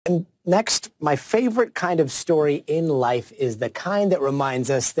And next, my favorite kind of story in life is the kind that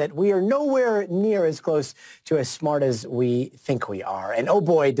reminds us that we are nowhere near as close to as smart as we think we are. And oh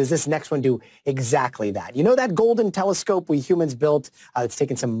boy, does this next one do exactly that. You know that golden telescope we humans built that's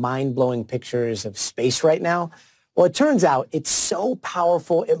taking some mind-blowing pictures of space right now? Well, it turns out it's so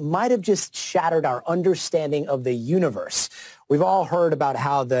powerful, it might have just shattered our understanding of the universe. We've all heard about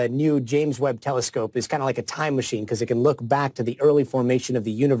how the new James Webb telescope is kind of like a time machine because it can look back to the early formation of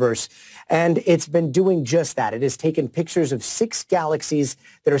the universe. And it's been doing just that. It has taken pictures of 6 galaxies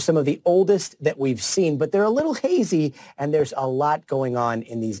that are some of the oldest that we've seen, but they're a little hazy and there's a lot going on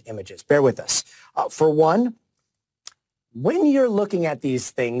in these images. Bear with us. For one, when you're looking at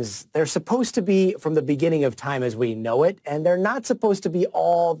these things, they're supposed to be from the beginning of time as we know it, and they're not supposed to be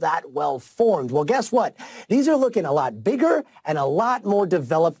all that well formed. Well, guess what? These are looking a lot bigger and a lot more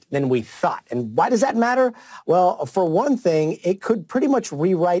developed than we thought. And why does that matter? Well, for one thing, it could pretty much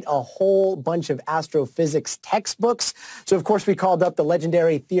rewrite a whole bunch of astrophysics textbooks. So, of course, we called up the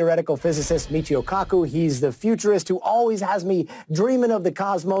legendary theoretical physicist Michio Kaku. He's the futurist who always has me dreaming of the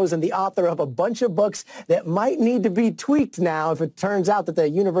cosmos and the author of a bunch of books that might need to be tweaked now if it turns out that the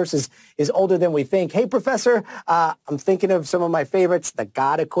universe is older than we think. Hey, Professor, I'm thinking of some of my favorites, the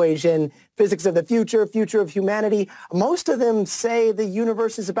God equation, physics of the future, future of humanity. Most of them say the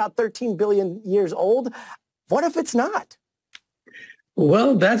universe is about 13 billion years old. What if it's not?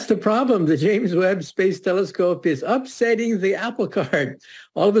 Well, that's the problem. The James Webb Space Telescope is upsetting the apple cart.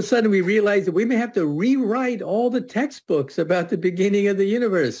 All of a sudden, we realize that we may have to rewrite all the textbooks about the beginning of the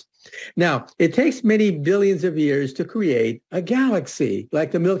universe. Now, it takes many billions of years to create a galaxy,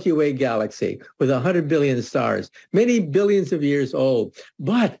 like the Milky Way galaxy, with 100 billion stars, many billions of years old.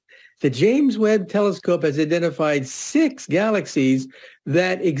 But the James Webb Telescope has identified 6 galaxies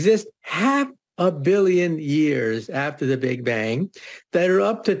that exist half a billion years after the Big Bang that are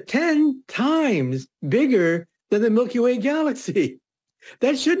up to 10 times bigger than the Milky Way galaxy.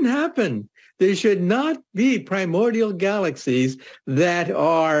 That shouldn't happen. There should not be primordial galaxies that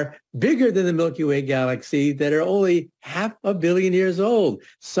are bigger than the Milky Way galaxy that are only half a billion years old.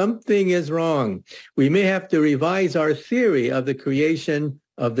 Something is wrong. We may have to revise our theory of the creation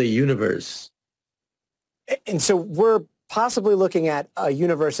of the universe. And so we're possibly looking at a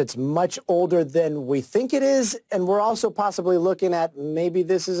universe that's much older than we think it is, and we're also possibly looking at maybe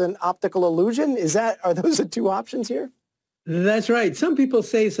this is an optical illusion. Are those the 2 options here? That's right. Some people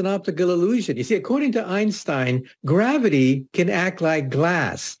say it's an optical illusion. You see, according to Einstein, gravity can act like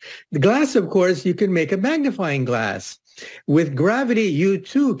glass. The glass, of course, you can make a magnifying glass. With gravity, you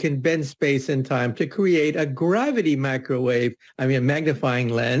too can bend space and time to create a gravity a magnifying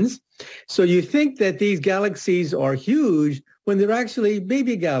lens. So you think that these galaxies are huge when they're actually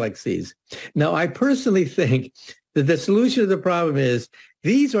baby galaxies. Now, I personally think that the solution to the problem is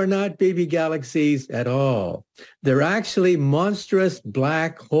these are not baby galaxies at all. They're actually monstrous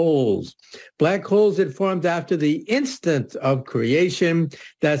black holes. Black holes that formed after the instant of creation.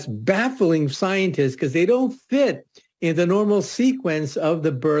 That's baffling scientists because they don't fit in the normal sequence of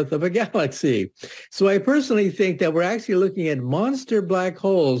the birth of a galaxy. So I personally think that we're actually looking at monster black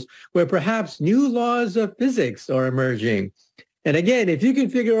holes where perhaps new laws of physics are emerging. And again, if you can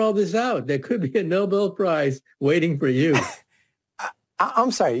figure all this out, there could be a Nobel Prize waiting for you.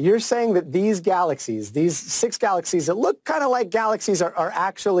 I'm sorry, you're saying that these galaxies, these 6 galaxies that look kind of like galaxies are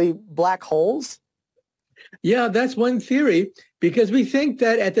actually black holes? Yeah, that's one theory, because we think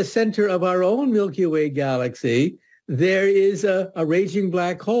that at the center of our own Milky Way galaxy, there is a raging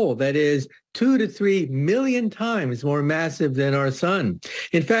black hole that is 2 to 3 million times more massive than our sun.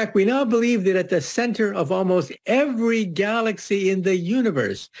 In fact, we now believe that at the center of almost every galaxy in the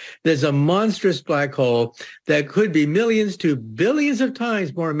universe, there's a monstrous black hole that could be millions to billions of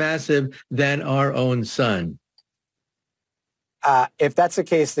times more massive than our own sun. If that's the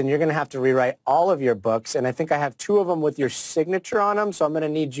case, then you're going to have to rewrite all of your books. And I think I have 2 of them with your signature on them. So I'm going to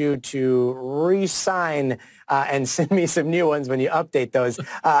need you to re-sign and send me some new ones when you update those.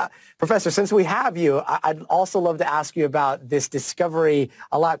 Professor, since we have you, I'd also love to ask you about this discovery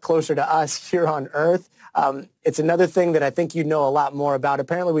a lot closer to us here on Earth. It's another thing that I think you know a lot more about.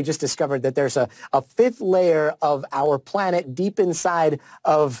 Apparently, we just discovered that there's a 5th layer of our planet deep inside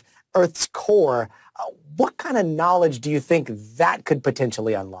of Earth's core. What kind of knowledge do you think that could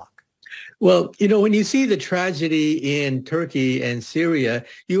potentially unlock? Well, when you see the tragedy in Turkey and Syria,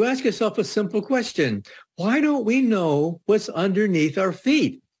 you ask yourself a simple question. Why don't we know what's underneath our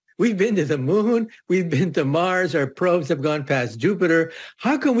feet? We've been to the moon. We've been to Mars. Our probes have gone past Jupiter.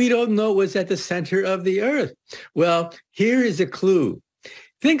 How come we don't know what's at the center of the Earth? Well, here is a clue.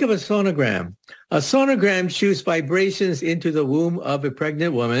 Think of a sonogram. A sonogram shoots vibrations into the womb of a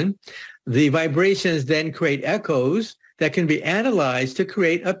pregnant woman. The vibrations then create echoes that can be analyzed to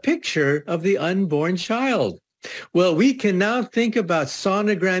create a picture of the unborn child. Well, we can now think about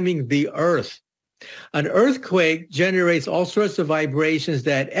sonogramming the earth. An earthquake generates all sorts of vibrations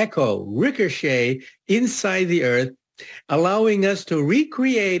that echo, ricochet inside the earth, allowing us to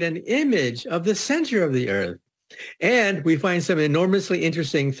recreate an image of the center of the earth. And we find some enormously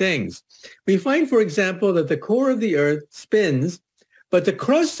interesting things. We find, for example, that the core of the earth spins, but the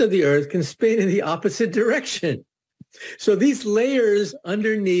crust of the earth can spin in the opposite direction. So these layers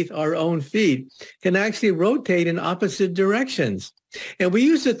underneath our own feet can actually rotate in opposite directions. And we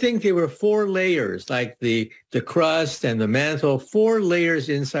used to think there were four layers, like the crust and the mantle, four layers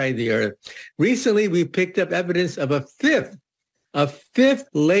inside the earth. Recently, we picked up evidence of a fifth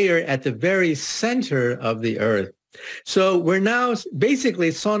layer at the very center of the earth. So we're now basically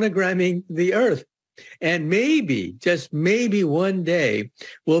sonogramming the earth. And maybe, just maybe one day,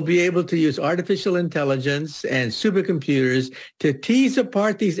 we'll be able to use artificial intelligence and supercomputers to tease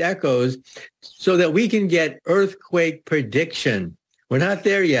apart these echoes so that we can get earthquake prediction. We're not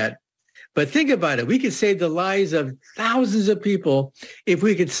there yet. But think about it. We could save the lives of thousands of people if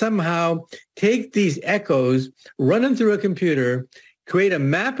we could somehow take these echoes, run them through a computer, create a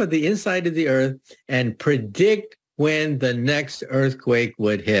map of the inside of the earth, and predict when the next earthquake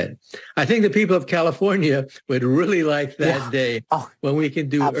would hit. I think the people of California would really like that day when we can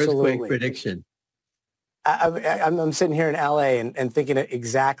do earthquake prediction. I'm sitting here in LA and thinking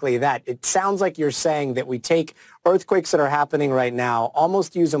exactly that. It sounds like you're saying that we take earthquakes that are happening right now,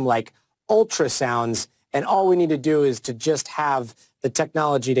 almost use them like ultrasounds, and all we need to do is to just have the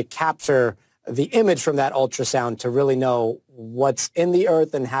technology to capture the image from that ultrasound to really know what's in the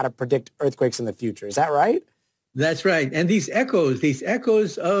earth and how to predict earthquakes in the future. Is that right? That's right. And these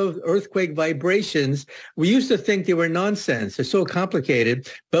echoes of earthquake vibrations, we used to think they were nonsense. They're so complicated.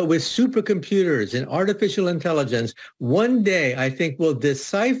 But with supercomputers and artificial intelligence, one day I think we'll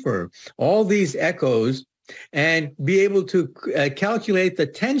decipher all these echoes and be able to calculate the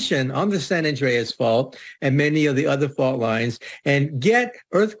tension on the San Andreas Fault and many of the other fault lines and get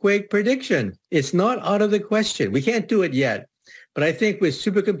earthquake prediction. It's not out of the question. We can't do it yet. But I think with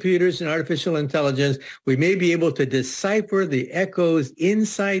supercomputers and artificial intelligence, we may be able to decipher the echoes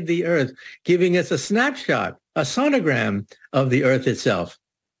inside the earth, giving us a snapshot, a sonogram of the earth itself.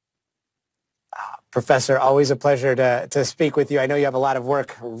 Professor, always a pleasure to speak with you. I know you have a lot of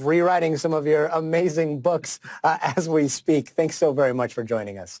work rewriting some of your amazing books as we speak. Thanks so very much for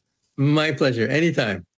joining us. My pleasure. Anytime.